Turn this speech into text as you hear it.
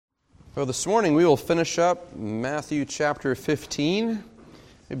Well, this morning we will finish up Matthew chapter 15.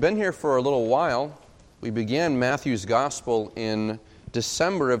 We've been here for a little while. We began Matthew's Gospel in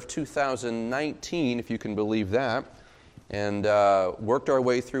December of 2019, if you can believe that, and worked our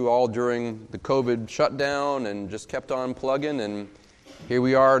way through all during the COVID shutdown and just kept on plugging. And here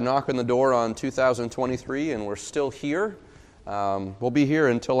we are knocking the door on 2023, and we're still here. We'll be here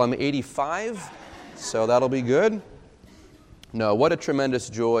until I'm 85, so that'll be good. No, what a tremendous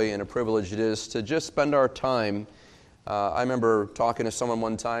joy and a privilege it is to just spend our time. I remember talking to someone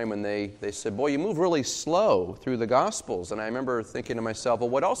one time and they said, boy, you move really slow through the Gospels. And I remember thinking to myself, well,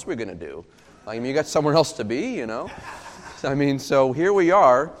 what else are we going to do? I mean, you got somewhere else to be, you know? I mean, so here we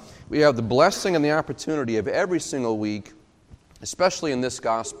are. We have the blessing and the opportunity of every single week, especially in this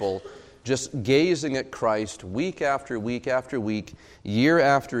Gospel, just gazing at Christ week after week after week, year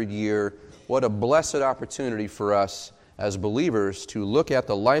after year. What a blessed opportunity for us as believers to look at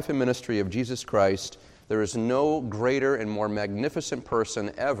the life and ministry of Jesus Christ. There is no greater and more magnificent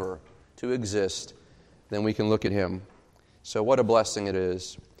person ever to exist than we can look at him. So what a blessing it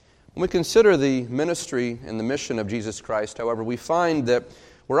is. When we consider the ministry and the mission of Jesus Christ, however, we find that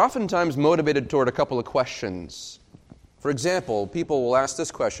we're oftentimes motivated toward a couple of questions. For example, people will ask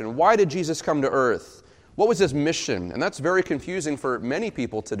this question: why did Jesus come to earth? What was his mission? And that's very confusing for many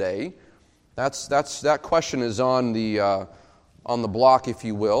people today. That question is on the block, if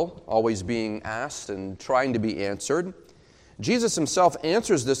you will, always being asked and trying to be answered. Jesus himself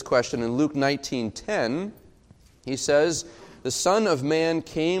answers this question in Luke 19:10. He says, "The Son of Man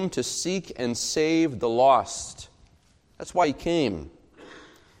came to seek and save the lost." That's why he came.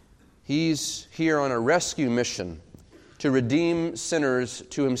 He's here on a rescue mission to redeem sinners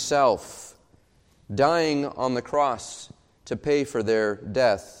to himself, dying on the cross to pay for their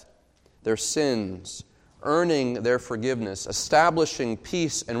death, their sins, earning their forgiveness, establishing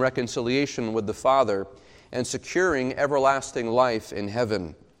peace and reconciliation with the Father, and securing everlasting life in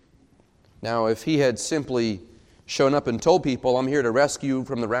heaven. Now, if he had simply shown up and told people, "I'm here to rescue you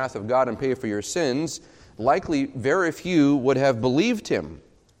from the wrath of God and pay for your sins," likely very few would have believed him.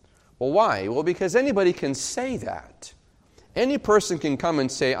 Well, why? Well, because anybody can say that. Any person can come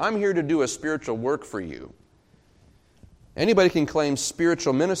and say, "I'm here to do a spiritual work for you." Anybody can claim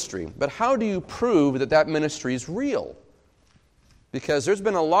spiritual ministry, but how do you prove that that ministry is real? Because there's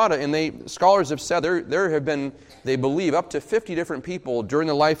been a lot of, and scholars have said there have been, they believe, up to 50 different people during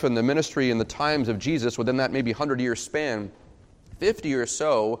the life and the ministry and the times of Jesus, within that maybe 100-year span, 50 or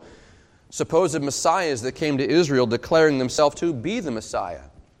so supposed messiahs that came to Israel declaring themselves to be the Messiah.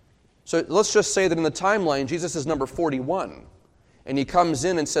 So let's just say that in the timeline, Jesus is number 41, and he comes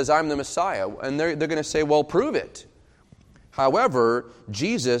in and says, "I'm the Messiah," and they're going to say, "Well, prove it." However,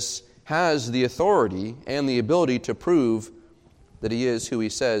 Jesus has the authority and the ability to prove that he is who he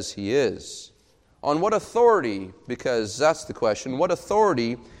says he is. On what authority, because that's the question, what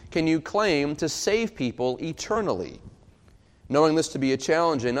authority can you claim to save people eternally? Knowing this to be a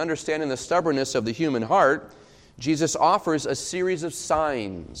challenge and understanding the stubbornness of the human heart, Jesus offers a series of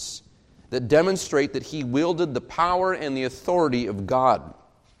signs that demonstrate that he wielded the power and the authority of God.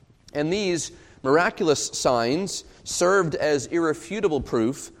 And these miraculous signs served as irrefutable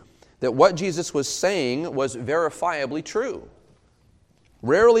proof that what Jesus was saying was verifiably true.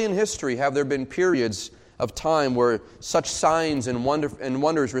 Rarely in history have there been periods of time where such signs and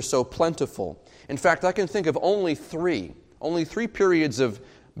wonders were so plentiful. In fact, I can think of only three periods of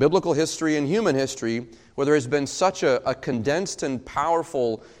biblical history and human history where there has been such a condensed and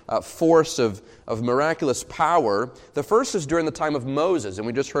powerful force of miraculous power. The first is during the time of Moses, and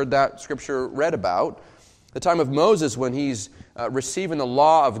we just heard that scripture read about. The time of Moses, when he's receiving the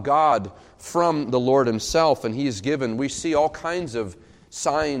law of God from the Lord himself, and he's given, we see all kinds of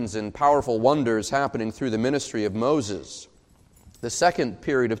signs and powerful wonders happening through the ministry of Moses. The second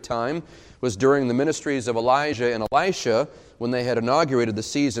period of time was during the ministries of Elijah and Elisha, when they had inaugurated the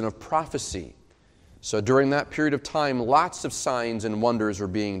season of prophecy. So during that period of time, lots of signs and wonders were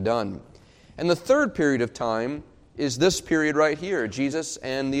being done. And the third period of time is this period right here, Jesus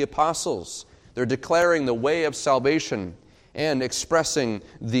and the apostles. They're declaring the way of salvation and expressing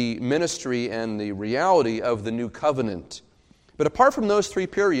the ministry and the reality of the new covenant. But apart from those three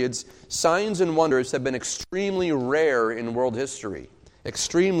periods, signs and wonders have been extremely rare in world history.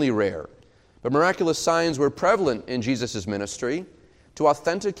 Extremely rare. But miraculous signs were prevalent in Jesus' ministry to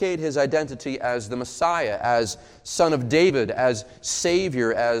authenticate his identity as the Messiah, as Son of David, as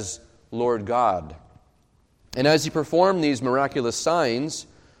Savior, as Lord God. And as he performed these miraculous signs,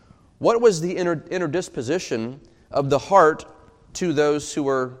 what was the inner disposition of the heart to those who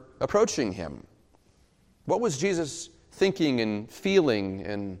were approaching him? What was Jesus thinking and feeling,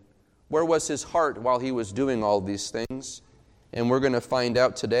 and Where was his heart while he was doing all these things? And we're going to find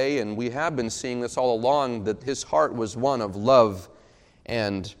out today, and we have been seeing this all along, that his heart was one of love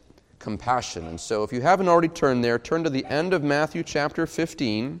and compassion. And so if you haven't already turned there, turn to the end of Matthew chapter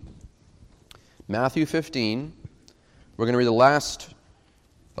 15. Matthew 15. We're going to read the last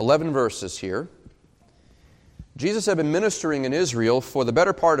 11 verses here. Jesus had been ministering in Israel for the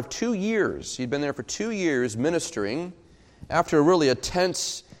better part of 2 years. He'd been there for 2 years ministering after really a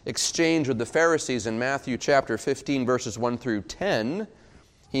tense exchange with the Pharisees in Matthew chapter 15, verses 1 through 10.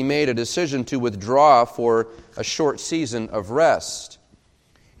 He made a decision to withdraw for a short season of rest.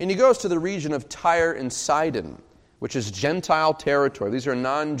 And he goes to the region of Tyre and Sidon, which is Gentile territory. These are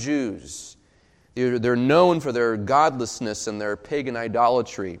non-Jews. They're known for their godlessness and their pagan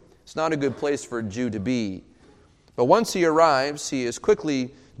idolatry. It's not a good place for a Jew to be. But once he arrives, he is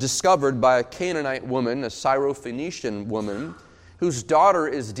quickly discovered by a Canaanite woman, a Syrophoenician woman, whose daughter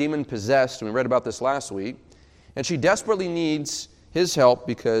is demon-possessed, and we read about this last week, and she desperately needs his help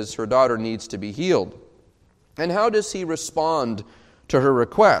because her daughter needs to be healed. And how does he respond to her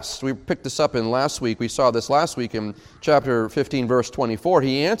request? We picked this up in last week. We saw this last week in chapter 15, verse 24.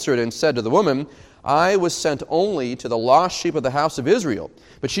 He answered and said to the woman, I was sent only to the lost sheep of the house of Israel.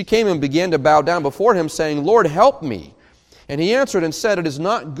 But she came and began to bow down before him, saying, Lord, help me. And he answered and said, It is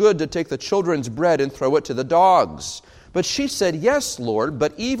not good to take the children's bread and throw it to the dogs. But she said, Yes, Lord,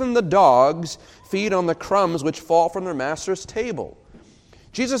 but even the dogs feed on the crumbs which fall from their master's table.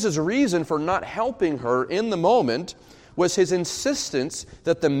 Jesus' reason for not helping her in the moment was his insistence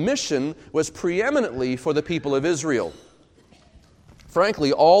that the mission was preeminently for the people of Israel.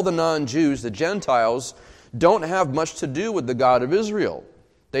 Frankly, all the non-Jews, the Gentiles, don't have much to do with the God of Israel.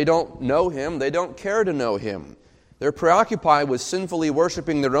 They don't know him. They don't care to know him. They're preoccupied with sinfully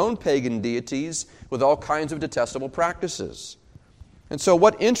worshiping their own pagan deities with all kinds of detestable practices. And so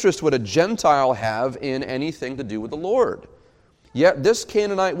what interest would a Gentile have in anything to do with the Lord? Yet this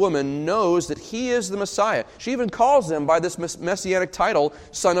Canaanite woman knows that he is the Messiah. She even calls him by this messianic title,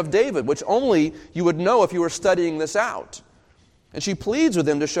 Son of David, which only you would know if you were studying this out. And she pleads with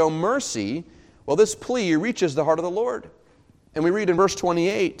him to show mercy. Well, this plea reaches the heart of the Lord. And we read in verse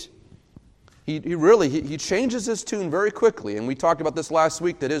 28, he changes his tune very quickly. And we talked about this last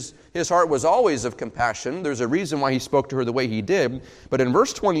week, that his heart was always of compassion. There's a reason why he spoke to her the way he did. But in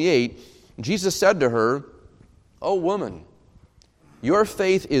verse 28, Jesus said to her, O woman, your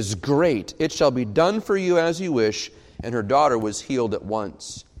faith is great. It shall be done for you as you wish. And her daughter was healed at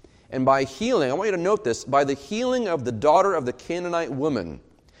once. And by healing, I want you to note this, by the healing of the daughter of the Canaanite woman,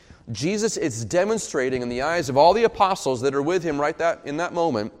 Jesus is demonstrating in the eyes of all the apostles that are with him in that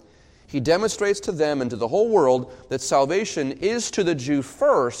moment, he demonstrates to them and to the whole world that salvation is to the Jew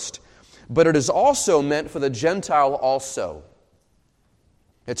first, but it is also meant for the Gentile also.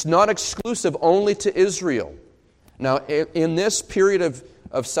 It's not exclusive only to Israel. Now, in this period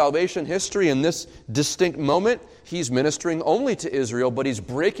of salvation history, in this distinct moment, he's ministering only to Israel, but he's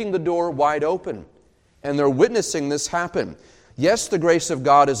breaking the door wide open. And they're witnessing this happen. Yes, the grace of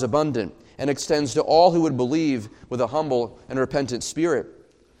God is abundant and extends to all who would believe with a humble and repentant spirit.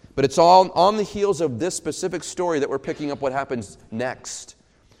 But it's all on the heels of this specific story that we're picking up what happens next.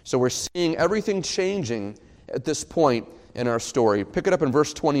 So we're seeing everything changing at this point in our story. Pick it up in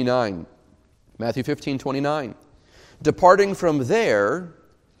verse 29. Matthew 15:29. Departing from there,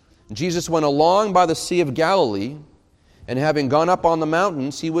 Jesus went along by the Sea of Galilee, and having gone up on the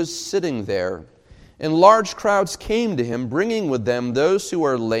mountains, he was sitting there. And large crowds came to him, bringing with them those who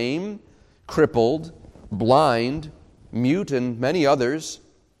were lame, crippled, blind, mute, and many others.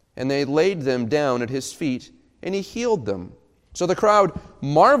 And they laid them down at his feet, and he healed them. So the crowd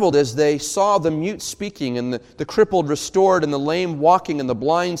marveled as they saw the mute speaking, and the crippled restored, and the lame walking, and the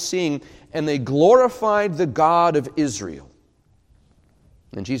blind seeing, and they glorified the God of Israel.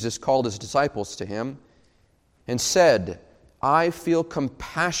 And Jesus called his disciples to him and said, I feel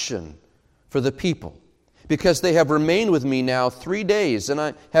compassion for the people, because they have remained with me now 3 days, and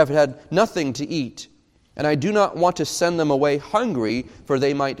I have had nothing to eat. And I do not want to send them away hungry, for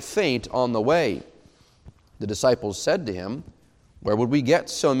they might faint on the way. The disciples said to him, Where would we get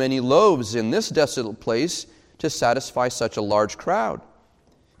so many loaves in this desolate place to satisfy such a large crowd?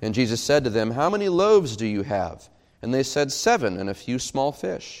 And Jesus said to them, How many loaves do you have? And they said, 7, and a few small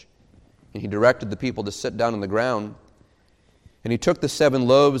fish. And he directed the people to sit down on the ground. And he took the 7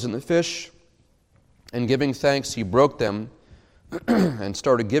 loaves and the fish, and giving thanks, he broke them and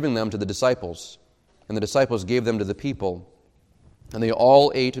started giving them to the disciples. And the disciples gave them to the people. And they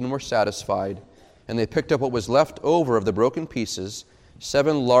all ate and were satisfied. And they picked up what was left over of the broken pieces,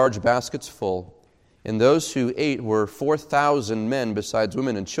 7 large baskets full. And those who ate were 4,000 men besides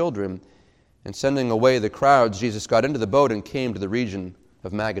women and children. And sending away the crowds, Jesus got into the boat and came to the region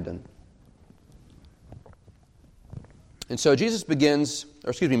of Magadan. And so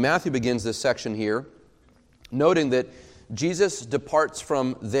Matthew begins this section here, noting that Jesus departs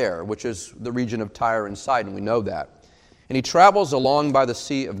from there, which is the region of Tyre and Sidon. We know that. And he travels along by the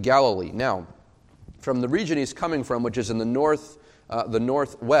Sea of Galilee. Now, from the region he's coming from, which is in the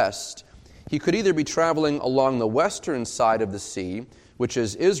northwest, he could either be traveling along the western side of the sea, which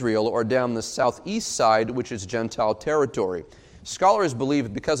is Israel, or down the southeast side, which is Gentile territory. Scholars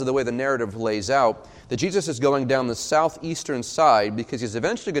believe, because of the way the narrative lays out, that Jesus is going down the southeastern side because he's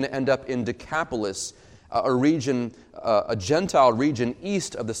eventually going to end up in Decapolis, a Gentile region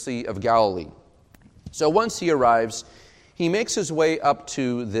east of the Sea of Galilee. So once he arrives, he makes his way up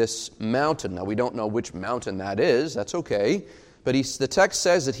to this mountain. Now, we don't know which mountain that is. That's okay. But the text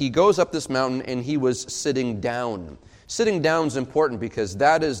says that he goes up this mountain and he was sitting down. Sitting down is important because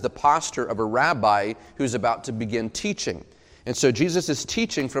that is the posture of a rabbi who's about to begin teaching. And so Jesus is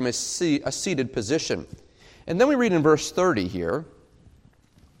teaching from a seated position. And then we read in verse 30 here,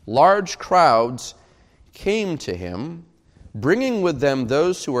 large crowds came to him, bringing with them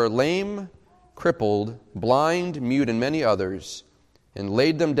those who are lame, crippled, blind, mute, and many others, and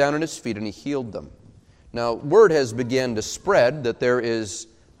laid them down at his feet, and he healed them. Now, word has begun to spread that there is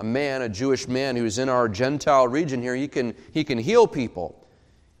a Jewish man who is in our Gentile region here. He can heal people.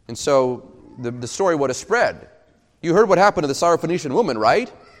 And so the story would have spread. You heard what happened to the Syrophoenician woman,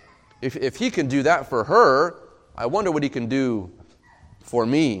 right? If he can do that for her, I wonder what he can do for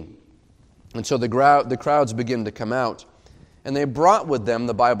me. And so the crowds begin to come out. And they brought with them,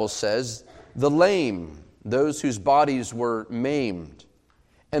 the Bible says, the lame, those whose bodies were maimed,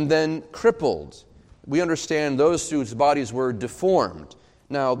 and then crippled. We understand those whose bodies were deformed.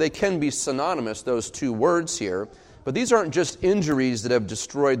 Now, they can be synonymous, those two words here, but these aren't just injuries that have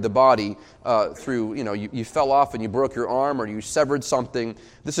destroyed the body through, you fell off and you broke your arm or you severed something.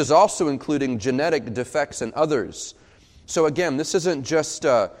 This is also including genetic defects in others. So again, this isn't just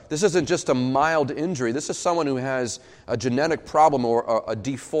a mild injury. This is someone who has a genetic problem or a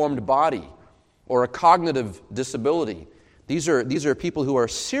deformed body or a cognitive disability. These are people who are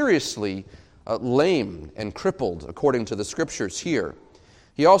seriously lame and crippled, according to the Scriptures here.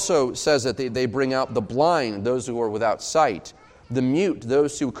 He also says that they bring out the blind, those who are without sight, the mute,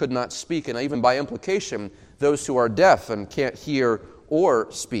 those who could not speak, and even by implication, those who are deaf and can't hear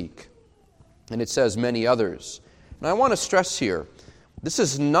or speak. And it says many others. Now I want to stress here, this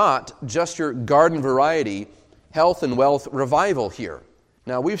is not just your garden variety health and wealth revival here.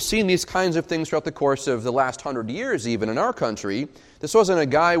 Now, we've seen these kinds of things throughout the course of the last 100 years, even in our country. This wasn't a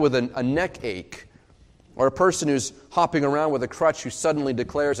guy with a neck ache or a person who's hopping around with a crutch who suddenly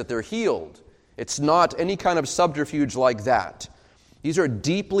declares that they're healed. It's not any kind of subterfuge like that. These are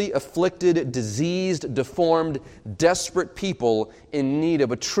deeply afflicted, diseased, deformed, desperate people in need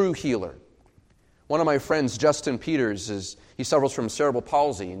of a true healer. One of my friends, Justin Peters, he suffers from cerebral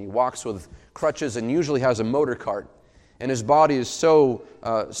palsy, and he walks with crutches and usually has a motor cart. And his body is so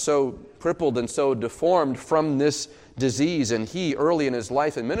crippled and so deformed from this disease. And he, early in his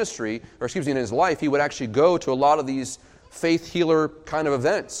life and ministry, in his life, he would actually go to a lot of these faith healer kind of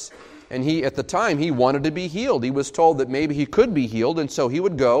events. And at the time, he wanted to be healed. He was told that maybe he could be healed, and so he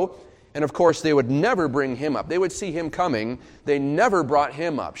would go. And of course, they would never bring him up. They would see him coming. They never brought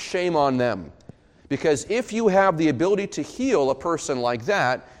him up. Shame on them. Because if you have the ability to heal a person like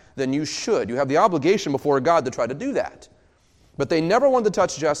that, then you should. You have the obligation before God to try to do that. But they never wanted to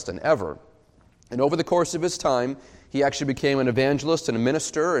touch Justin, ever. And over the course of his time, he actually became an evangelist and a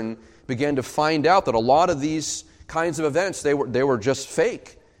minister and began to find out that a lot of these kinds of events, they were just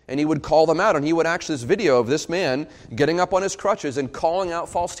fake. And he would call them out. And he would actually, this video of this man getting up on his crutches and calling out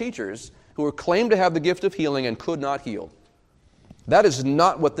false teachers who were claimed to have the gift of healing and could not heal. That is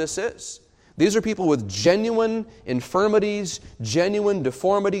not what this is. These are people with genuine infirmities, genuine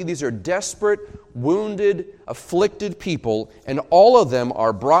deformity. These are desperate, wounded, afflicted people, and all of them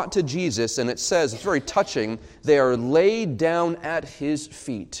are brought to Jesus, and it says, it's very touching, they are laid down at his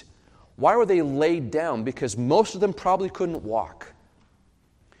feet. Why were they laid down? Because most of them probably couldn't walk.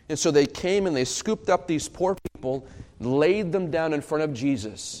 And so they came and they scooped up these poor people, laid them down in front of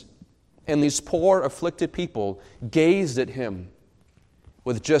Jesus, and these poor, afflicted people gazed at him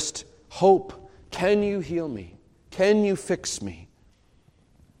with just hope. Can you heal me? Can you fix me?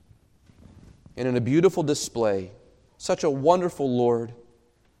 And in a beautiful display, such a wonderful Lord,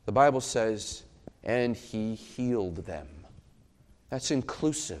 the Bible says, and he healed them. That's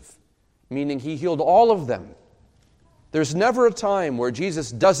inclusive, meaning he healed all of them. There's never a time where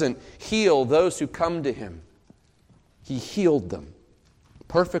Jesus doesn't heal those who come to Him. He healed them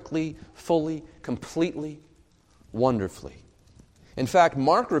perfectly, fully, completely, wonderfully. In fact,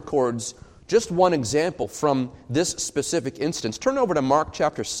 Mark records just one example from this specific instance. Turn over to Mark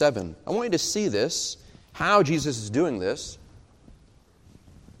chapter 7. I want you to see this, how Jesus is doing this.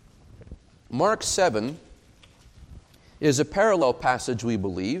 Mark 7 is a parallel passage, we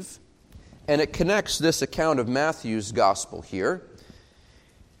believe, and it connects this account of Matthew's gospel here.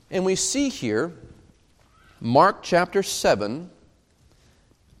 And we see here, Mark chapter 7,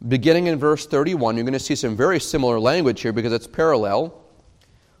 beginning in verse 31, you're going to see some very similar language here because it's parallel.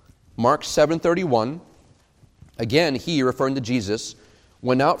 Mark 7:31, again, he, referring to Jesus,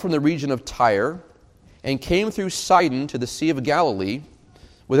 went out from the region of Tyre and came through Sidon to the Sea of Galilee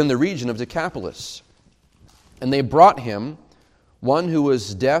within the region of Decapolis. And they brought him one who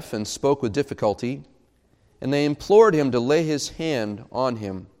was deaf and spoke with difficulty, and they implored him to lay his hand on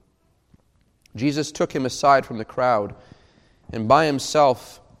him. Jesus took him aside from the crowd, and by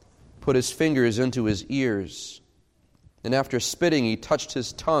himself put his fingers into his ears. And after spitting, he touched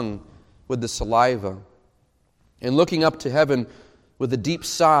his tongue with the saliva. And looking up to heaven with a deep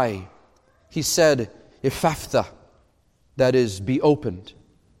sigh, he said, "Ephphatha," that is, be opened.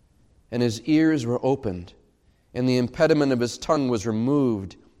 And his ears were opened, and the impediment of his tongue was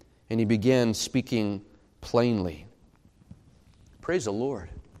removed, and he began speaking plainly. Praise the Lord.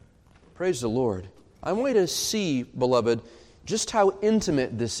 Praise the Lord. I want you to see, beloved, just how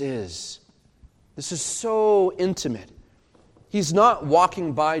intimate this is. This is so intimate. He's not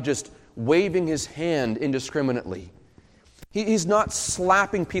walking by just waving his hand indiscriminately. He's not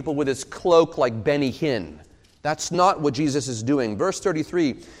slapping people with his cloak like Benny Hinn. That's not what Jesus is doing. Verse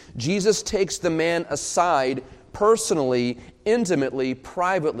 33, Jesus takes the man aside personally, intimately,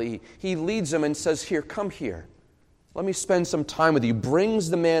 privately. He leads him and says, "Here, come here. Let me spend some time with you." Brings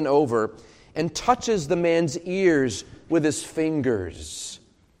the man over and touches the man's ears with his fingers.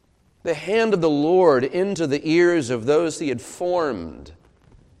 The hand of the Lord into the ears of those he had formed.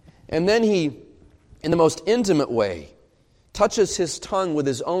 And then he, in the most intimate way, touches his tongue with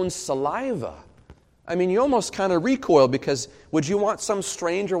his own saliva. I mean, you almost kind of recoil because would you want some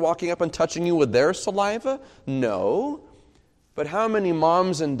stranger walking up and touching you with their saliva? No. But how many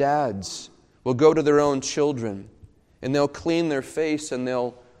moms and dads will go to their own children and they'll clean their face and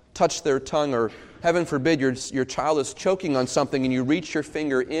they'll touch their tongue, or heaven forbid your child is choking on something and you reach your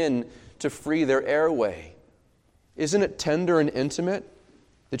finger in to free their airway. Isn't it tender and intimate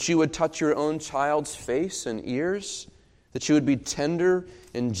that you would touch your own child's face and ears? That you would be tender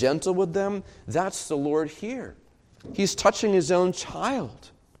and gentle with them? That's the Lord here. He's touching his own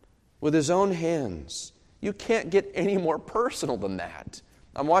child with his own hands. You can't get any more personal than that.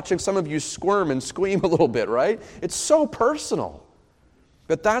 I'm watching some of you squirm and squeam a little bit, right? It's so personal.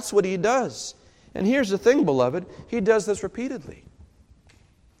 But that's what he does. And here's the thing, beloved. He does this repeatedly.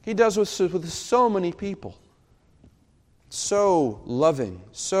 He does with so many people. So loving,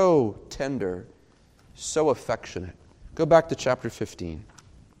 so tender, so affectionate. Go back to chapter 15.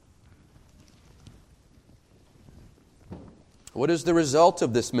 What is the result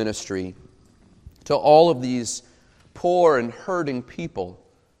of this ministry to all of these poor and hurting people?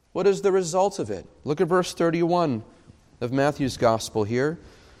 What is the result of it? Look at verse 31 of Matthew's gospel here.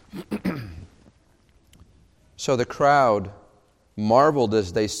 So the crowd marveled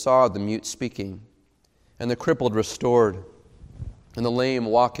as they saw the mute speaking, and the crippled restored, and the lame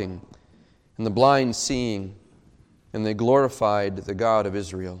walking, and the blind seeing, and they glorified the God of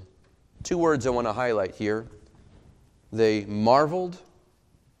Israel. Two words I want to highlight here. They marveled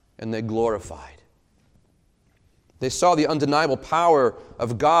and they glorified. They saw the undeniable power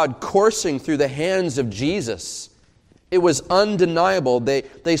of God coursing through the hands of Jesus. It was undeniable.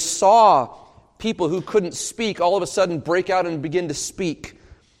 They saw people who couldn't speak all of a sudden break out and begin to speak.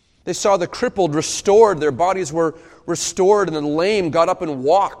 They saw the crippled restored. Their bodies were restored, and the lame got up and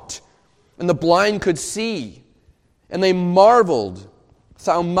walked, and the blind could see. And they marveled,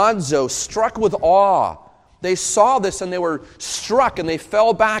 thaumazo, struck with awe. They saw this and they were struck and they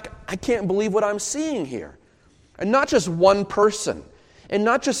fell back. I can't believe what I'm seeing here. And not just one person, and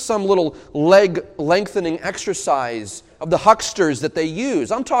not just some little leg lengthening exercise of the hucksters that they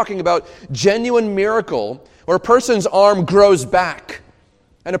use. I'm talking about genuine miracle where a person's arm grows back.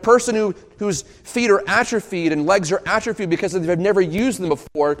 And a person whose feet are atrophied and legs are atrophied because they've never used them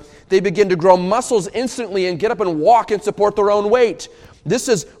before, they begin to grow muscles instantly and get up and walk and support their own weight. This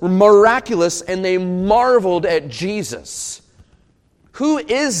is miraculous, and they marveled at Jesus. Who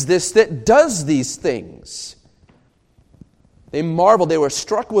is this that does these things? They marveled. They were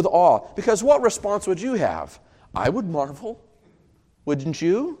struck with awe. Because what response would you have? I would marvel. Wouldn't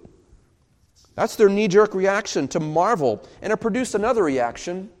you? That's their knee-jerk reaction, to marvel. And it produced another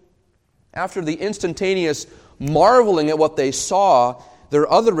reaction. After the instantaneous marveling at what they saw,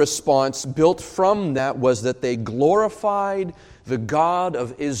 their other response built from that was that they glorified the God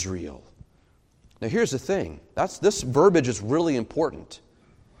of Israel. Now here's the thing. This verbiage is really important,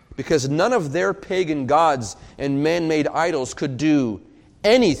 because none of their pagan gods and man-made idols could do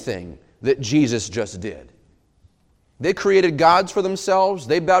anything that Jesus just did. They created gods for themselves.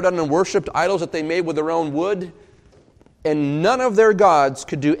 They bowed down and worshipped idols that they made with their own wood. And none of their gods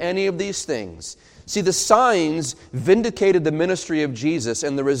could do any of these things. See, the signs vindicated the ministry of Jesus,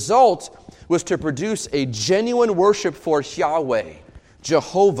 and the result was to produce a genuine worship for Yahweh,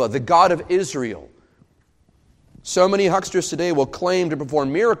 Jehovah, the God of Israel. So many hucksters today will claim to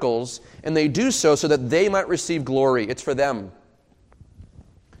perform miracles, and they do so that they might receive glory. It's for them.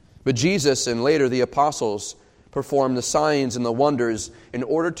 But Jesus and later the apostles performed the signs and the wonders in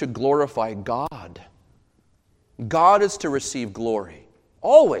order to glorify God. God is to receive glory,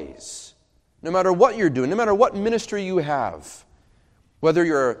 always, no matter what you're doing, no matter what ministry you have. Whether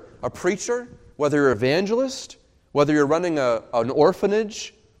you're a preacher, whether you're an evangelist, whether you're running an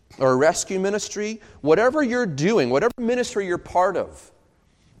orphanage or a rescue ministry, whatever you're doing, whatever ministry you're part of,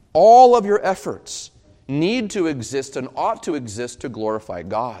 all of your efforts need to exist and ought to exist to glorify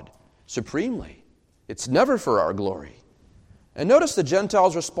God supremely. It's never for our glory. And notice the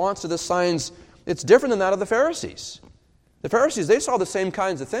Gentiles' response to the signs, it's different than that of the Pharisees. The Pharisees, they saw the same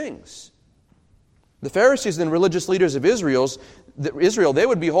kinds of things. The Pharisees and religious leaders of Israel, they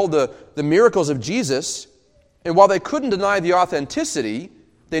would behold the miracles of Jesus, and while they couldn't deny the authenticity,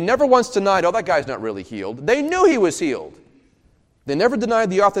 they never once denied, oh, that guy's not really healed. They knew he was healed. They never denied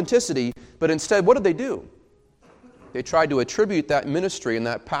the authenticity, but instead, what did they do? They tried to attribute that ministry and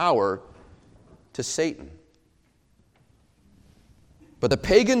that power to Satan. But the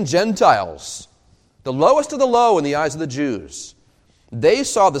pagan Gentiles, the lowest of the low in the eyes of the Jews, they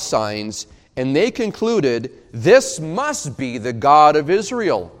saw the signs and they concluded, this must be the God of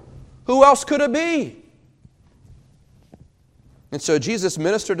Israel. Who else could it be? And so Jesus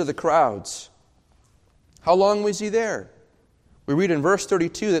ministered to the crowds. How long was he there? We read in verse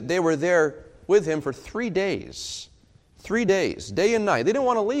 32 that they were there with him for 3 days. 3 days, day and night. They didn't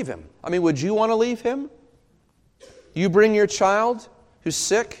want to leave him. I mean, would you want to leave him? You bring your child who's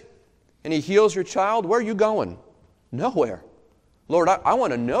sick and he heals your child. Where are you going? Nowhere. Lord, I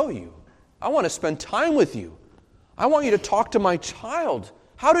want to know you. I want to spend time with you. I want you to talk to my child.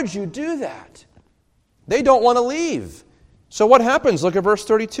 How did you do that? They don't want to leave. So what happens? Look at verse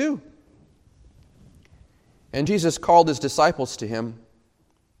 32. And Jesus called his disciples to him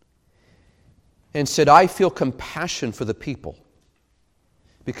and said, I feel compassion for the people,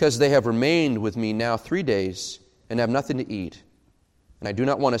 because they have remained with me now 3 days and have nothing to eat. And I do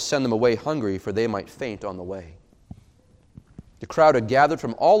not want to send them away hungry, for they might faint on the way. The crowd had gathered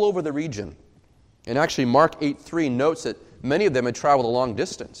from all over the region. And actually, Mark 8:3 notes that many of them had traveled a long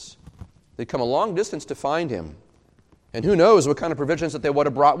distance. They'd come a long distance to find him. And who knows what kind of provisions that they would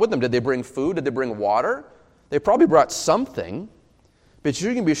have brought with them. Did they bring food? Did they bring water? They probably brought something. But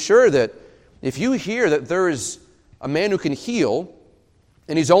you can be sure that if you hear that there is a man who can heal,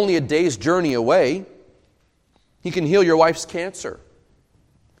 and he's only a day's journey away, he can heal your wife's cancer.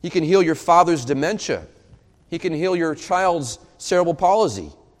 He can heal your father's dementia. He can heal your child's cerebral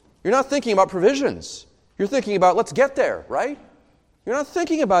palsy. You're not thinking about provisions. You're thinking about, let's get there, right? You're not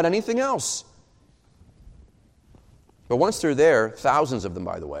thinking about anything else. But once they're there, thousands of them,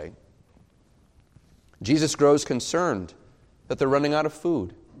 by the way, Jesus grows concerned that they're running out of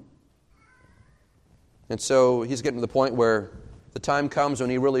food. And so he's getting to the point where the time comes when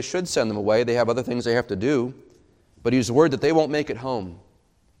he really should send them away. They have other things they have to do. But he's worried that they won't make it home.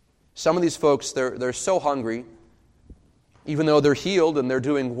 Some of these folks, they're so hungry, even though they're healed and they're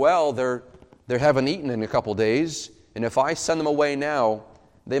doing well, they haven't eaten in a couple days. And if I send them away now,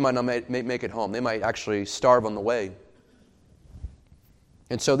 they might not make it home. They might actually starve on the way.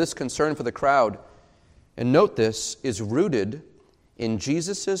 And so this concern for the crowd, and note this, is rooted in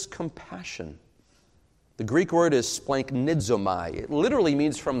Jesus' compassion. The Greek word is splanknidzomai. It literally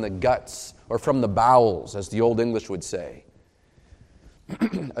means from the guts or from the bowels, as the Old English would say.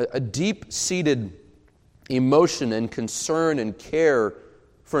 A deep-seated emotion and concern and care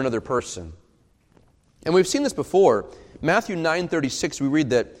for another person. And we've seen this before. Matthew 9:36, we read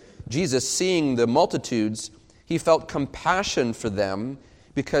that Jesus, seeing the multitudes, he felt compassion for them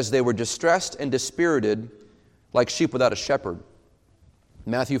because they were distressed and dispirited like sheep without a shepherd.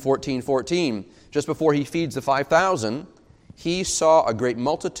 Matthew 14:14, just before he feeds the 5,000, he saw a great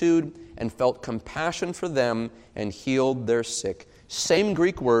multitude and felt compassion for them and healed their sick. Same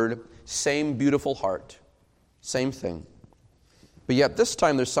Greek word, same beautiful heart. Same thing. But yet this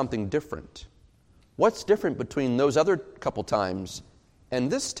time there's something different. What's different between those other couple times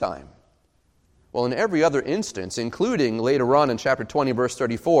and this time? Well, in every other instance, including later on in chapter 20, verse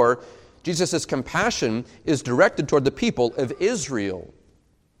 34, Jesus' compassion is directed toward the people of Israel,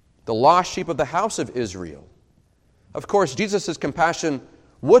 the lost sheep of the house of Israel. Of course, Jesus' compassion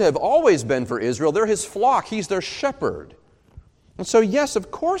would have always been for Israel. They're his flock. He's their shepherd. And so, yes, of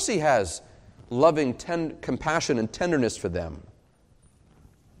course he has loving compassion and tenderness for them.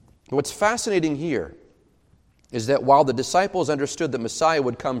 But what's fascinating here is that while the disciples understood that Messiah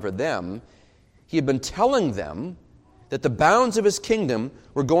would come for them, he had been telling them that the bounds of his kingdom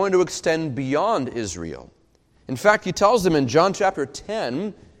were going to extend beyond Israel. In fact, he tells them in John chapter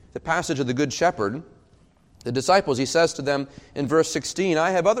 10, the passage of the Good Shepherd, the disciples, he says to them in verse 16, I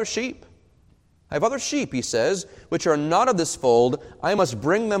have other sheep, he says, which are not of this fold. I must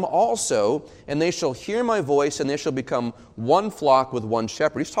bring them also, and they shall hear my voice, and they shall become one flock with one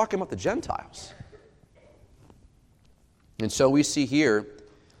shepherd. He's talking about the Gentiles. And so we see here,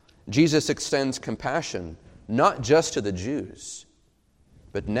 Jesus extends compassion not just to the Jews,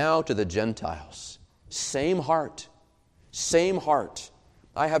 but now to the Gentiles. Same heart.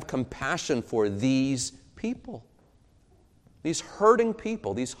 I have compassion for these people, these hurting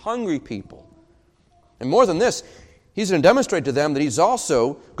people, these hungry people. And more than this, he's going to demonstrate to them that he's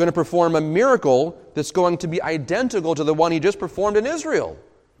also going to perform a miracle that's going to be identical to the one he just performed in Israel.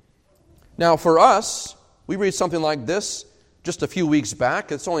 Now, for us, we read something like this just a few weeks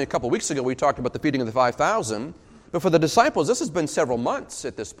back. It's only a couple weeks ago we talked about the feeding of the 5,000. But for the disciples, this has been several months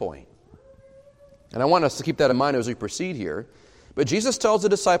at this point. And I want us to keep that in mind as we proceed here. But Jesus tells the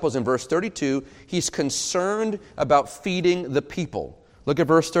disciples in verse 32, he's concerned about feeding the people. Look at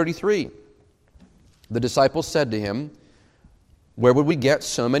verse 33. The disciples said to him, where would we get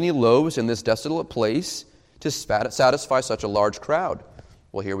so many loaves in this desolate place to satisfy such a large crowd?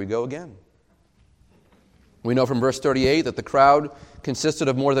 Well, here we go again. We know from verse 38 that the crowd consisted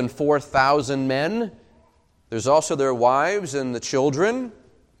of more than 4,000 men. There's also their wives and the children.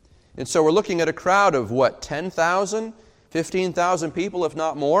 And so we're looking at a crowd of 10,000, 15,000 people, if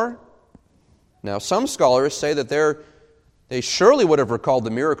not more? Now, some scholars say that they surely would have recalled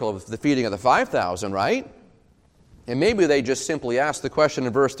the miracle of the feeding of the 5,000, right? And maybe they just simply asked the question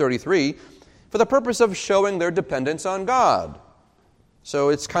in verse 33 for the purpose of showing their dependence on God. So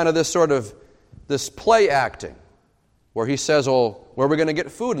it's kind of this play acting, where he says, well, where are we going to get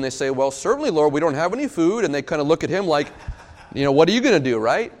food? And they say, well, certainly, Lord, we don't have any food. And they kind of look at him like, what are you going to do,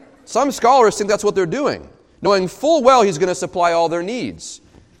 right? Some scholars think that's what they're doing, knowing full well he's going to supply all their needs.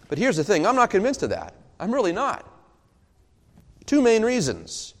 But here's the thing, I'm not convinced of that. I'm really not. Two main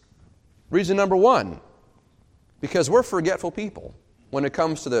reasons. Reason number one, because we're forgetful people when it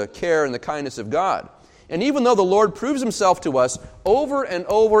comes to the care and the kindness of God. And even though the Lord proves himself to us over and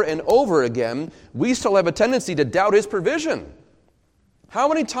over and over again, we still have a tendency to doubt his provision. How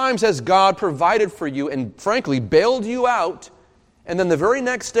many times has God provided for you and frankly bailed you out, and then the very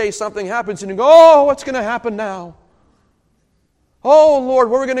next day something happens and you go, oh, what's going to happen now? Oh, Lord,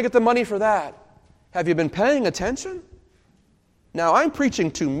 where are we going to get the money for that? Have you been paying attention? Now, I'm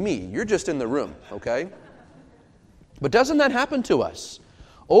preaching to me. You're just in the room, okay? But doesn't that happen to us?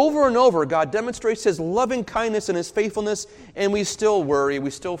 Over and over, God demonstrates his loving kindness and his faithfulness, and we still worry, we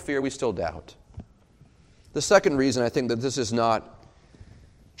still fear, we still doubt. The second reason I think that this is not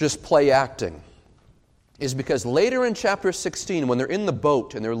just play acting is because later in chapter 16, when they're in the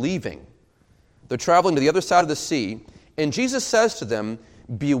boat and they're leaving, they're traveling to the other side of the sea, and Jesus says to them,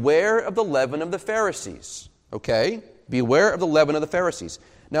 beware of the leaven of the Pharisees. Okay? Beware of the leaven of the Pharisees.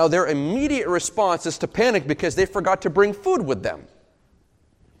 Now, their immediate response is to panic because they forgot to bring food with them.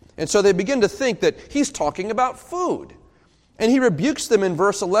 And so they begin to think that he's talking about food. And he rebukes them in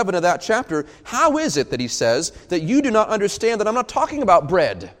verse 11 of that chapter. How is it that he says that you do not understand that I'm not talking about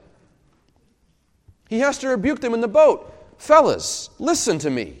bread? He has to rebuke them in the boat. Fellas, listen to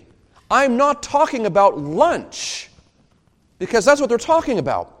me. I'm not talking about lunch, because that's what they're talking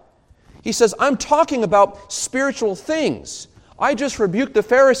about. He says, I'm talking about spiritual things. I just rebuked the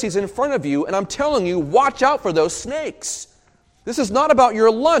Pharisees in front of you, and I'm telling you, watch out for those snakes. This is not about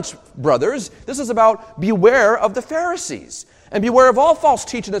your lunch, brothers. This is about beware of the Pharisees. And beware of all false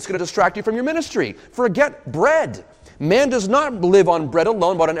teaching that's going to distract you from your ministry. Forget bread. Man does not live on bread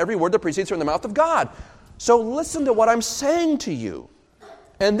alone, but on every word that proceeds from the mouth of God. So listen to what I'm saying to you.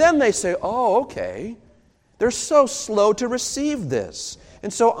 And then they say, oh, okay. They're so slow to receive this.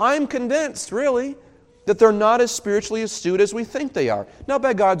 And so I'm convinced, really, that they're not as spiritually astute as we think they are. Now,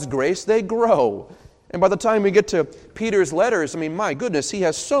 by God's grace, they grow. And by the time we get to Peter's letters, my goodness, he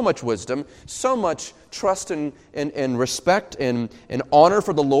has so much wisdom, so much trust and respect and honor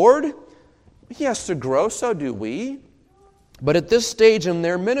for the Lord. He has to grow, so do we. But at this stage in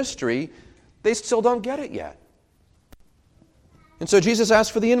their ministry, they still don't get it yet. And so Jesus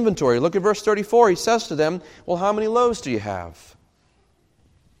asks for the inventory. Look at verse 34. He says to them, well, how many loaves do you have?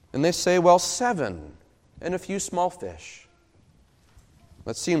 And they say, well, 7, and a few small fish.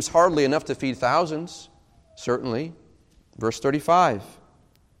 That seems hardly enough to feed thousands, certainly. Verse 35.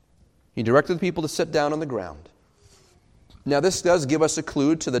 He directed the people to sit down on the ground. Now, this does give us a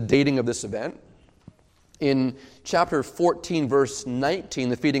clue to the dating of this event. In chapter 14, verse 19,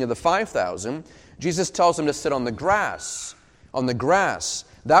 the feeding of the 5,000, Jesus tells them to sit on the grass. On the grass.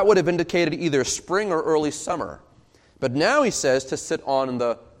 That would have indicated either spring or early summer. But now he says to sit on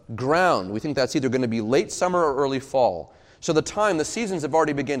the ground. We think that's either going to be late summer or early fall. So the seasons have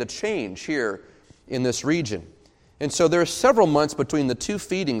already begun to change here in this region. And so there are several months between the two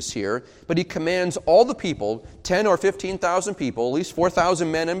feedings here, but he commands all the people, 10 or 15,000 people, at least 4,000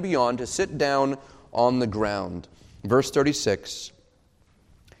 men and beyond, to sit down on the ground. Verse 36,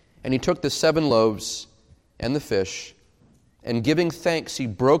 and he took the 7 loaves and the fish, and giving thanks, he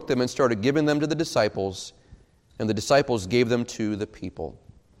broke them and started giving them to the disciples, and the disciples gave them to the people.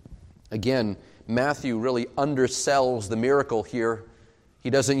 Again, Matthew really undersells the miracle here. He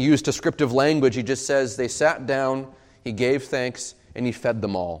doesn't use descriptive language. He just says they sat down, he gave thanks, and he fed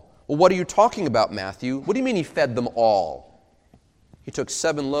them all. Well, what are you talking about, Matthew? What do you mean he fed them all? He took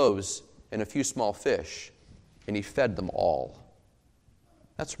 7 loaves and a few small fish, and he fed them all.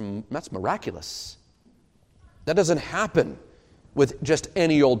 That's miraculous. That doesn't happen with just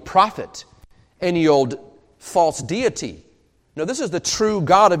any old prophet, any old false deity. No, this is the true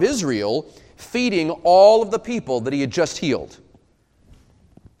God of Israel feeding all of the people that he had just healed.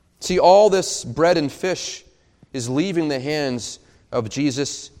 See, all this bread and fish is leaving the hands of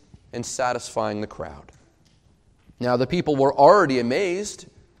Jesus and satisfying the crowd. Now, the people were already amazed.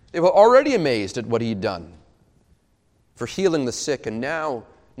 They were already amazed at what he'd done for healing the sick. And now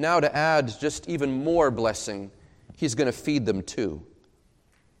to add just even more blessing, he's going to feed them too.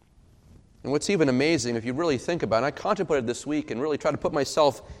 And what's even amazing, if you really think about it, I contemplated this week and really tried to put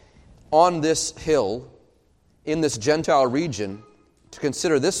myself on this hill in this Gentile region to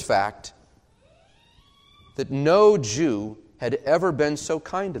consider this fact, that no Jew had ever been so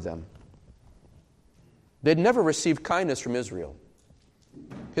kind to them. They'd never received kindness from Israel.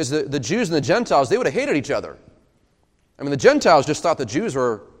 Because the Jews and the Gentiles, they would have hated each other. The Gentiles just thought the Jews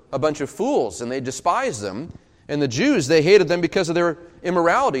were a bunch of fools, and they despised them. And the Jews, they hated them because of their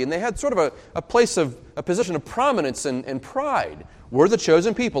immorality. And they had sort of a position of prominence and pride. We're the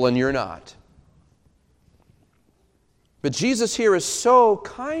chosen people, and you're not. But Jesus here is so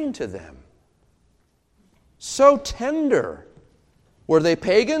kind to them. So tender. Were they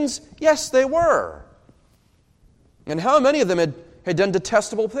pagans? Yes, they were. And how many of them had done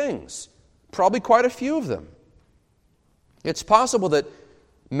detestable things? Probably quite a few of them. It's possible that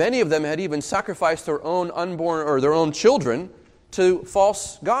many of them had even sacrificed their own unborn or their own children to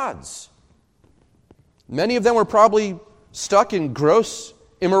false gods. Many of them were probably stuck in gross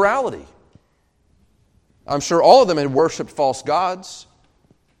immorality. I'm sure all of them had worshipped false gods.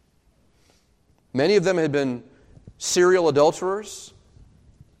 Many of them had been serial adulterers.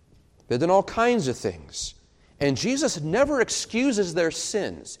 They'd done all kinds of things. And Jesus never excuses their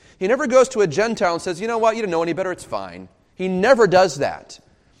sins. He never goes to a Gentile and says, you know what, you don't know any better, it's fine. He never does that.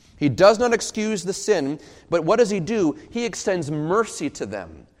 He does not excuse the sin, but what does he do? He extends mercy to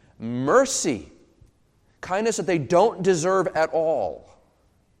them. Mercy. Kindness that they don't deserve at all.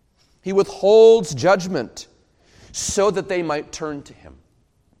 He withholds judgment so that they might turn to him.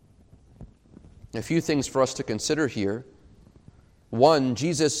 A few things for us to consider here. One,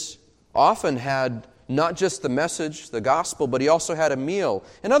 Jesus often had not just the message, the gospel, but he also had a meal.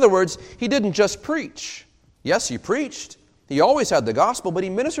 In other words, he didn't just preach. Yes, he preached. He always had the gospel, but he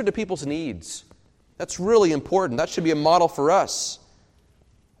ministered to people's needs. That's really important. That should be a model for us.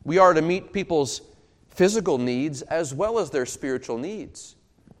 We are to meet people's physical needs as well as their spiritual needs.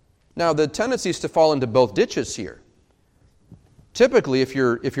 Now, the tendency is to fall into both ditches here. Typically, if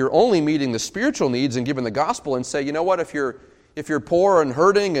you're only meeting the spiritual needs and giving the gospel and say, you know what, if you're poor and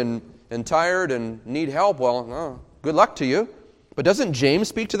hurting and tired and need help, well, good luck to you. But doesn't James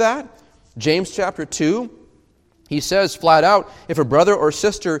speak to that? James chapter 2, he says flat out, if a brother or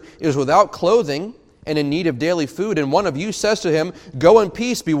sister is without clothing and in need of daily food, and one of you says to him, go in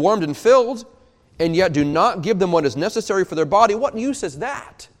peace, be warmed and filled, and yet do not give them what is necessary for their body, what use is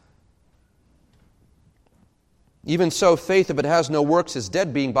that? Even so, faith, if it has no works, is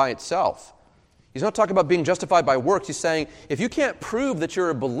dead being by itself. He's not talking about being justified by works. He's saying, if you can't prove that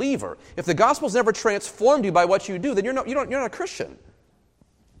you're a believer, if the gospel's never transformed you by what you do, then you're not a Christian.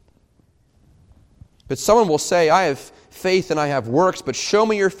 But someone will say, I have faith and I have works, but show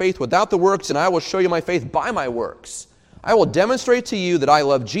me your faith without the works, and I will show you my faith by my works. I will demonstrate to you that I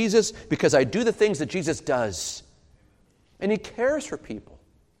love Jesus because I do the things that Jesus does. And he cares for people.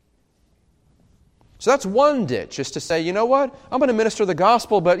 So that's one ditch, is to say, you know what? I'm going to minister the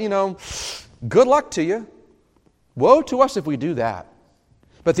gospel, but, good luck to you. Woe to us if we do that.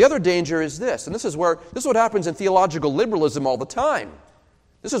 But the other danger is this, and this is what happens in theological liberalism all the time.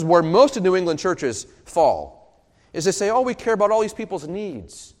 This is where most of New England churches fall, is they say, oh, we care about all these people's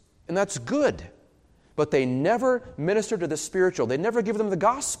needs. And that's good. But they never minister to the spiritual. They never give them the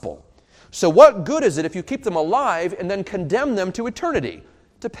gospel. So what good is it if you keep them alive and then condemn them to eternity,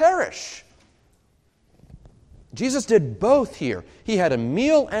 to perish? Jesus did both here. He had a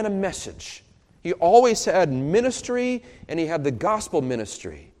meal and a message. He always had ministry, and he had the gospel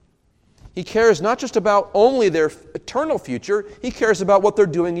ministry. He cares not just about only their eternal future, he cares about what they're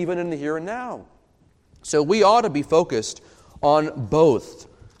doing even in the here and now. So we ought to be focused on both.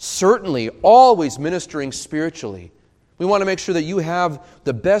 Certainly, always ministering spiritually. We want to make sure that you have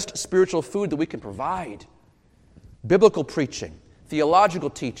the best spiritual food that we can provide. Biblical preaching, theological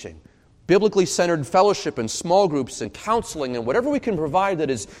teaching, biblically centered fellowship and small groups and counseling and whatever we can provide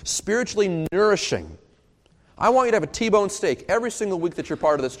that is spiritually nourishing. I want you to have a T-bone steak every single week that you're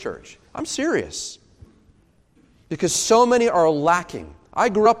part of this church. I'm serious. Because so many are lacking. I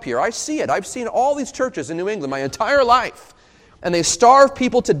grew up here. I see it. I've seen all these churches in New England my entire life. And they starve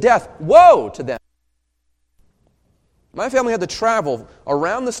people to death. Woe to them. My family had to travel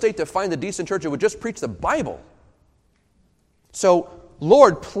around the state to find a decent church that would just preach the Bible. So,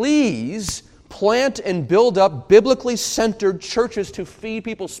 Lord, please plant and build up biblically centered churches to feed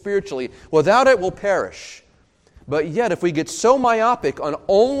people spiritually. Without it, we'll perish. But yet, if we get so myopic on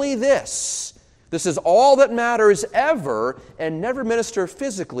only this is all that matters ever, and never minister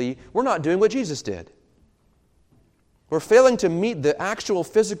physically, we're not doing what Jesus did. We're failing to meet the actual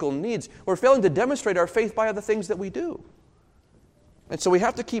physical needs. We're failing to demonstrate our faith by the things that we do. And so we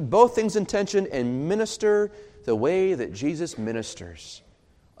have to keep both things in tension and minister the way that Jesus ministers.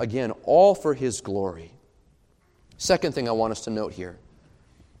 Again, all for His glory. Second thing I want us to note here.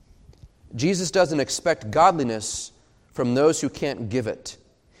 Jesus doesn't expect godliness from those who can't give it.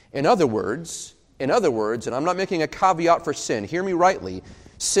 In other words, and I'm not making a caveat for sin, hear me rightly,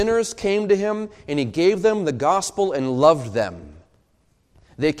 sinners came to Him and He gave them the gospel and loved them.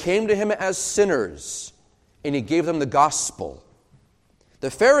 They came to Him as sinners and He gave them the gospel. The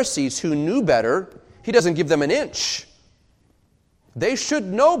Pharisees who knew better, He doesn't give them an inch. They should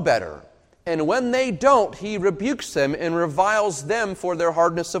know better. And when they don't, He rebukes them and reviles them for their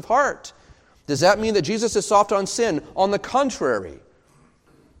hardness of heart. Does that mean that Jesus is soft on sin? On the contrary.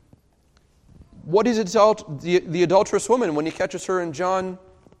 What does He tell the adulterous woman when He catches her in John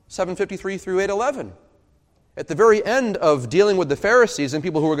 7:53 through 8:11? At the very end of dealing with the Pharisees and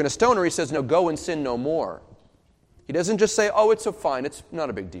people who were going to stone her, He says, no, go and sin no more. He doesn't just say, oh, it's so fine, it's not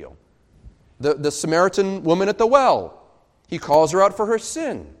a big deal. The Samaritan woman at the well, He calls her out for her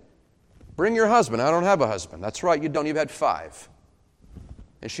sin. Bring your husband. I don't have a husband. That's right, you don't. You've had 5.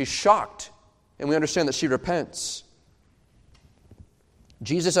 And she's shocked. And we understand that she repents.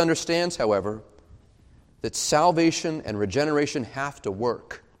 Jesus understands, however, that salvation and regeneration have to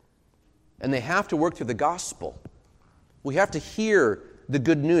work. And they have to work through the gospel. We have to hear the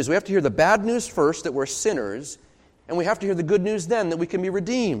good news. We have to hear the bad news first, that we're sinners. And we have to hear the good news then, that we can be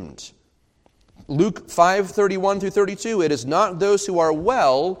redeemed. Luke 5:31 through 32, it is not those who are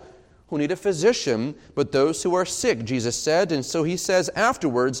well who need a physician, but those who are sick, Jesus said. And so He says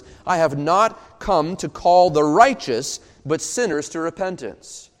afterwards, I have not come to call the righteous, but sinners to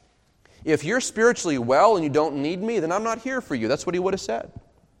repentance. If you're spiritually well and you don't need me, then I'm not here for you. That's what He would have said.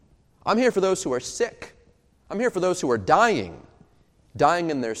 I'm here for those who are sick. I'm here for those who are dying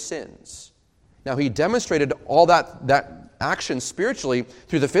in their sins. Now, He demonstrated all that action spiritually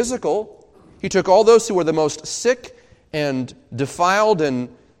through the physical. He took all those who were the most sick and defiled and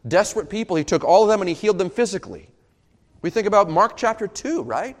desperate people. He took all of them and He healed them physically. We think about Mark chapter 2,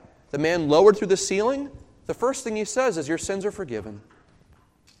 right? The man lowered through the ceiling. The first thing He says is, your sins are forgiven.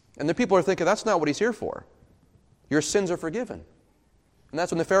 And the people are thinking, that's not what He's here for. Your sins are forgiven. And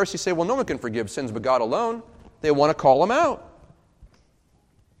that's when the Pharisees say, well, no one can forgive sins but God alone. They want to call Him out.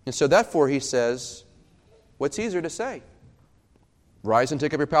 And so therefore He says, what's easier to say? Rise and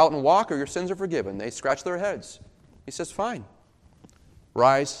take up your pallet and walk, or your sins are forgiven. They scratch their heads. He says, fine.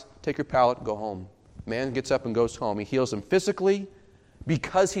 Rise, take your pallet, go home. Man gets up and goes home. He heals him physically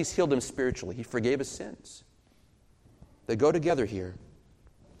because he's healed him spiritually. He forgave his sins. They go together here.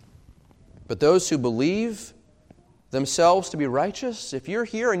 But those who believe themselves to be righteous, if you're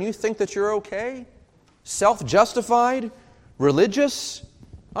here and you think that you're okay, self-justified, religious,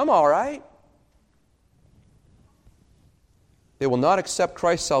 I'm all right. They will not accept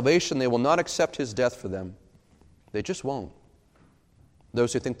Christ's salvation. They will not accept His death for them. They just won't.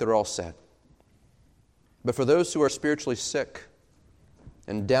 Those who think they're all set. But for those who are spiritually sick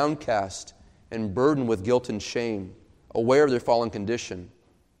and downcast and burdened with guilt and shame, aware of their fallen condition,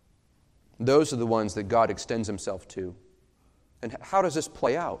 those are the ones that God extends Himself to. And how does this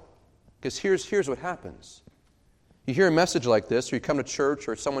play out? Because here's what happens. You hear a message like this, or you come to church,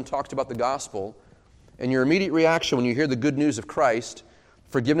 or someone talks about the gospel, and your immediate reaction when you hear the good news of Christ,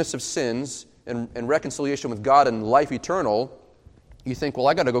 forgiveness of sins, and reconciliation with God and life eternal, you think, well,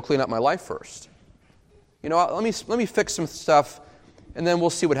 I got to go clean up my life first. You know, let me fix some stuff, and then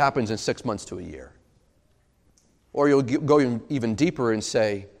we'll see what happens in 6 months to a year. Or you'll go even deeper and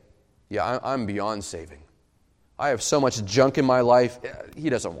say, yeah, I'm beyond saving. I have so much junk in my life, He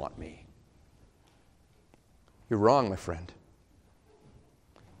doesn't want me. You're wrong, my friend.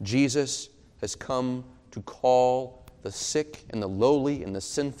 Jesus has come to call the sick and the lowly and the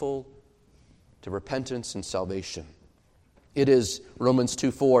sinful to repentance and salvation. It is, Romans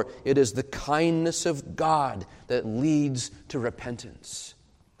 2:4, it is the kindness of God that leads to repentance.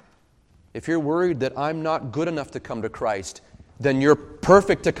 If you're worried that I'm not good enough to come to Christ, then you're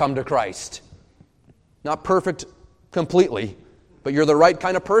perfect to come to Christ. Not perfect completely, but you're the right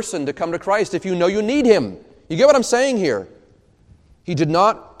kind of person to come to Christ if you know you need Him. You get what I'm saying here? He did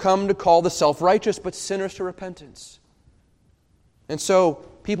not come to call the self-righteous, but sinners to repentance. And so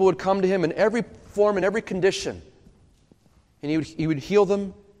people would come to Him in every form and every condition. And He would heal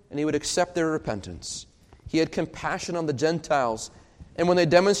them, and He would accept their repentance. He had compassion on the Gentiles. And when He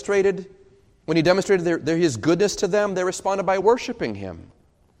demonstrated His goodness to them, they responded by worshiping Him.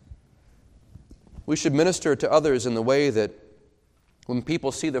 We should minister to others in the way that when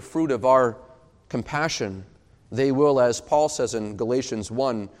people see the fruit of our compassion, they will, as Paul says in Galatians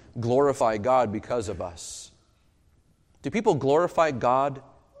 1, glorify God because of us. Do people glorify God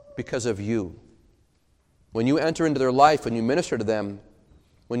because of you? When you enter into their life, when you minister to them,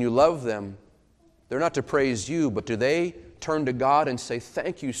 when you love them, they're not to praise you, but do they turn to God and say,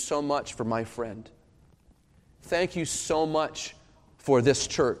 thank you so much for my friend. Thank you so much for this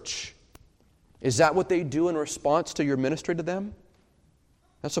church. Is that what they do in response to your ministry to them?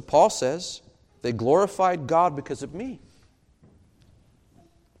 That's what Paul says. They glorified God because of me.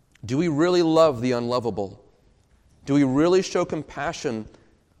 Do we really love the unlovable? Do we really show compassion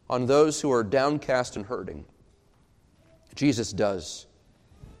on those who are downcast and hurting? Jesus does.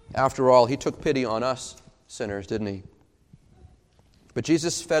 After all, He took pity on us sinners, didn't He? But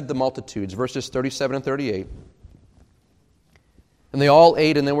Jesus fed the multitudes, verses 37 and 38. And they all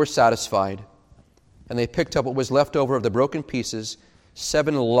ate and they were satisfied. And they picked up what was left over of the broken pieces,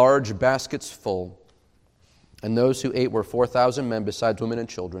 7 large baskets full. And those who ate were 4,000 men, besides women and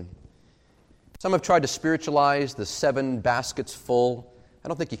children. Some have tried to spiritualize the 7 baskets full. I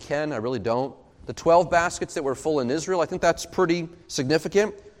don't think you can. I really don't. The 12 baskets that were full in Israel, I think that's pretty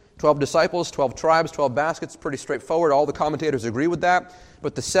significant. 12 disciples, 12 tribes, 12 baskets, pretty straightforward. All the commentators agree with that.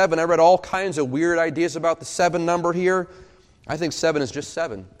 But the 7, I read all kinds of weird ideas about the 7 number here. I think 7 is just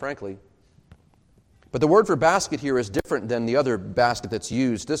 7, frankly. But the word for basket here is different than the other basket that's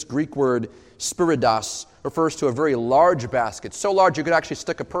used. This Greek word, spiridos, refers to a very large basket. So large you could actually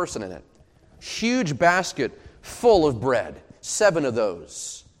stick a person in it. Huge basket full of bread. 7 of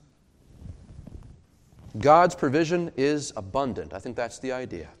those. God's provision is abundant. I think that's the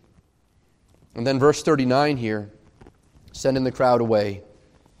idea. And then verse 39 here, sending the crowd away,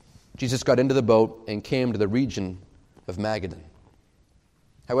 Jesus got into the boat and came to the region of Magadan.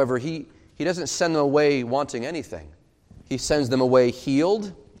 However, He doesn't send them away wanting anything. He sends them away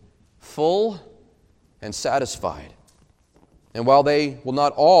healed, full, and satisfied. And while they will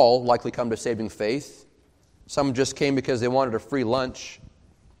not all likely come to saving faith, some just came because they wanted a free lunch,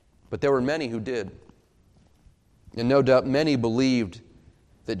 but there were many who did. And no doubt many believed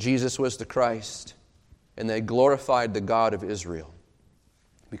that Jesus was the Christ, and they glorified the God of Israel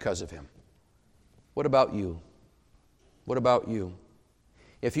because of Him. What about you? What about you?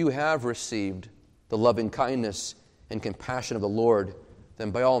 If you have received the loving kindness and compassion of the Lord, then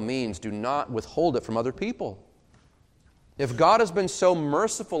by all means do not withhold it from other people. If God has been so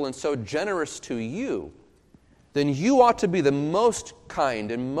merciful and so generous to you, then you ought to be the most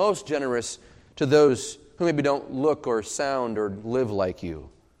kind and most generous to those who maybe don't look or sound or live like you.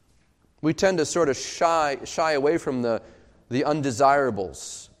 We tend to sort of shy away from the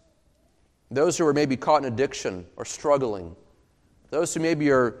undesirables. Those who are maybe caught in addiction or struggling. Those who maybe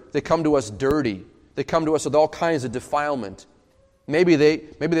they come to us dirty. They come to us with all kinds of defilement. Maybe they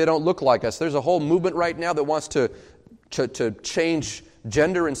don't look like us. There's a whole movement right now that wants to change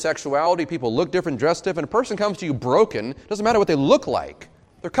gender and sexuality. People look different, dress different. A person comes to you broken. Doesn't matter what they look like.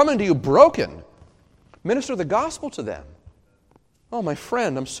 They're coming to you broken. Minister the gospel to them. Oh, my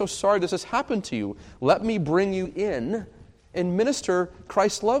friend, I'm so sorry this has happened to you. Let me bring you in and minister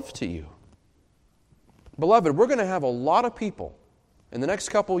Christ's love to you. Beloved, we're going to have a lot of people in the next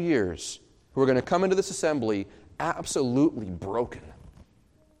couple years who are going to come into this assembly absolutely broken.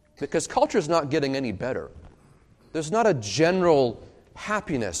 Because culture is not getting any better. There's not a general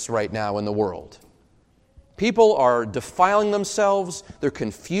happiness right now in the world. People are defiling themselves, they're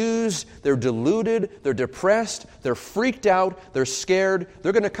confused, they're deluded, they're depressed, they're freaked out, they're scared.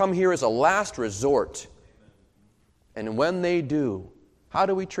 They're going to come here as a last resort. And when they do, how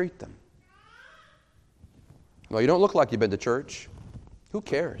do we treat them? Well, you don't look like you've been to church. Who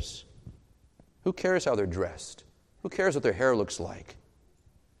cares? Who cares how they're dressed? Who cares what their hair looks like?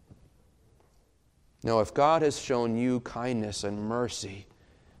 No, if God has shown you kindness and mercy,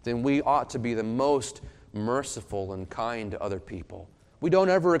 then we ought to be the most merciful and kind to other people. We don't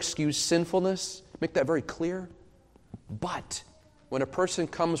ever excuse sinfulness, make that very clear. But when a person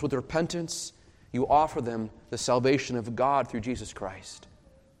comes with repentance, you offer them the salvation of God through Jesus Christ.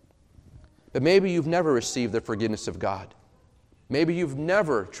 But maybe you've never received the forgiveness of God. Maybe you've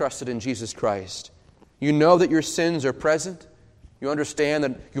never trusted in Jesus Christ. You know that your sins are present. You understand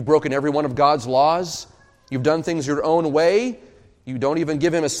that you've broken every one of God's laws. You've done things your own way. You don't even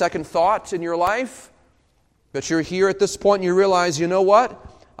give Him a second thought in your life. But you're here at this point and you realize, you know what?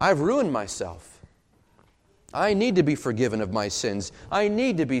 I've ruined myself. I need to be forgiven of my sins. I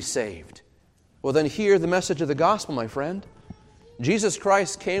need to be saved. Well, then hear the message of the gospel, my friend. Jesus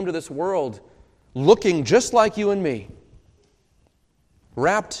Christ came to this world looking just like you and me,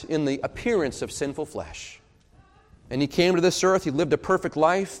 wrapped in the appearance of sinful flesh. And He came to this earth, He lived a perfect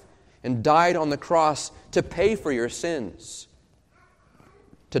life, and died on the cross to pay for your sins,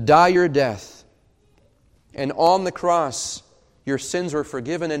 to die your death. And on the cross, your sins were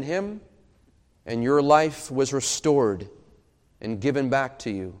forgiven in Him, and your life was restored and given back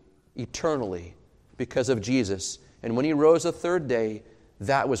to you eternally because of Jesus. And when He rose the third day,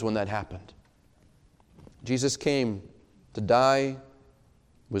 that was when that happened. Jesus came to die,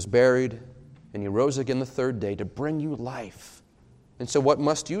 was buried, and He rose again the third day to bring you life. And so what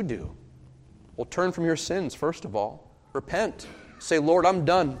must you do? Well, turn from your sins, first of all. Repent. Say, Lord, I'm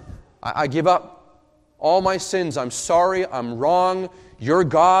done. I give up all my sins. I'm sorry. I'm wrong. You're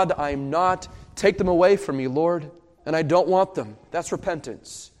God. I'm not. Take them away from me, Lord. And I don't want them. That's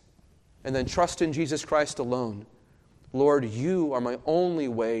repentance. And then trust in Jesus Christ alone. Lord, You are my only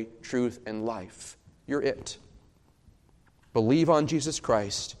way, truth, and life. You're it. Believe on Jesus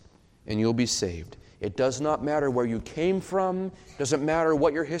Christ, and you'll be saved. It does not matter where you came from. It doesn't matter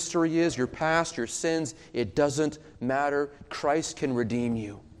what your history is, your past, your sins. It doesn't matter. Christ can redeem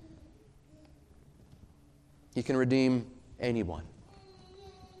you. He can redeem anyone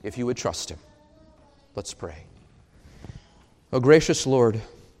if you would trust Him. Let's pray. Oh, gracious Lord,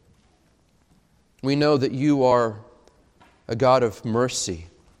 we know that You are a God of mercy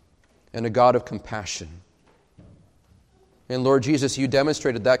and a God of compassion. And Lord Jesus, You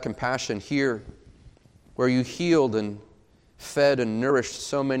demonstrated that compassion here where You healed and fed and nourished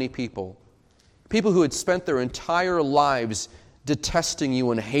so many people. People who had spent their entire lives detesting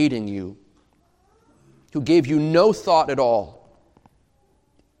You and hating You, who gave You no thought at all.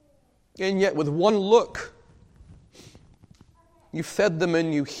 And yet with one look, You fed them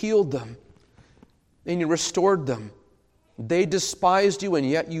and You healed them and You restored them. They despised You and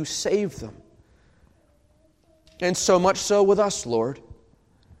yet You saved them. And so much so with us, Lord,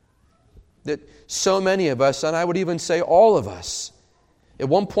 that so many of us, and I would even say all of us, at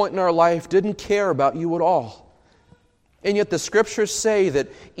one point in our life didn't care about You at all. And yet the Scriptures say that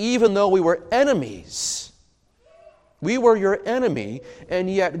even though we were enemies, we were Your enemy, and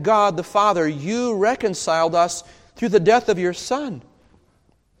yet God the Father, You reconciled us through the death of Your Son.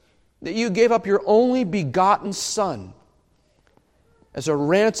 That You gave up Your only begotten Son as a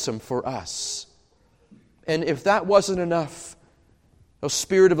ransom for us. And if that wasn't enough, O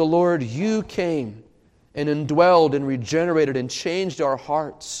Spirit of the Lord, You came and indwelled and regenerated and changed our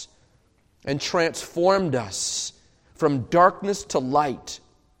hearts and transformed us from darkness to light.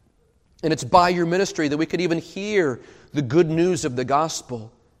 And it's by Your ministry that we could even hear the good news of the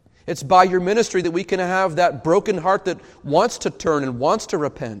gospel. It's by Your ministry that we can have that broken heart that wants to turn and wants to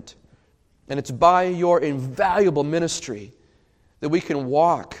repent. And it's by your invaluable ministry that we can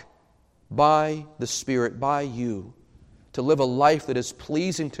walk by the Spirit, by you, to live a life that is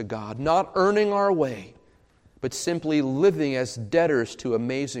pleasing to God, not earning our way, but simply living as debtors to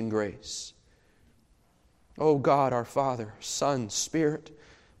amazing grace. Oh God, our Father, Son, Spirit,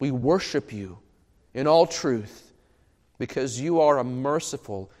 we worship you in all truth because you are a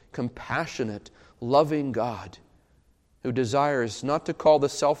merciful, compassionate, loving God who desires not to call the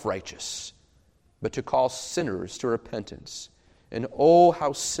self-righteous, but to call sinners to repentance. And oh,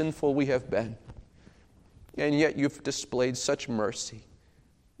 how sinful we have been. And yet you've displayed such mercy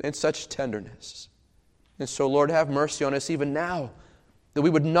and such tenderness. And so, Lord, have mercy on us even now, that we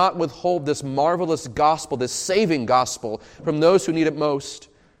would not withhold this marvelous gospel, this saving gospel, from those who need it most.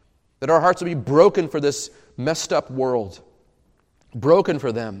 That our hearts would be broken for this messed up world. Broken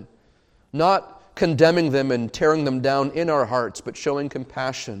for them. Not condemning them and tearing them down in our hearts, but showing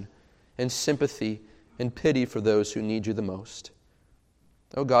compassion and sympathy and pity for those who need you the most.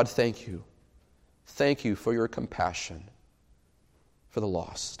 Oh God, thank you. Thank you for your compassion for the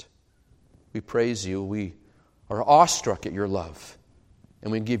lost. We praise you. We are awestruck at your love.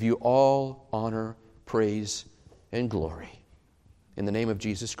 And we give you all honor, praise, and glory. In the name of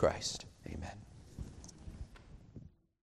Jesus Christ.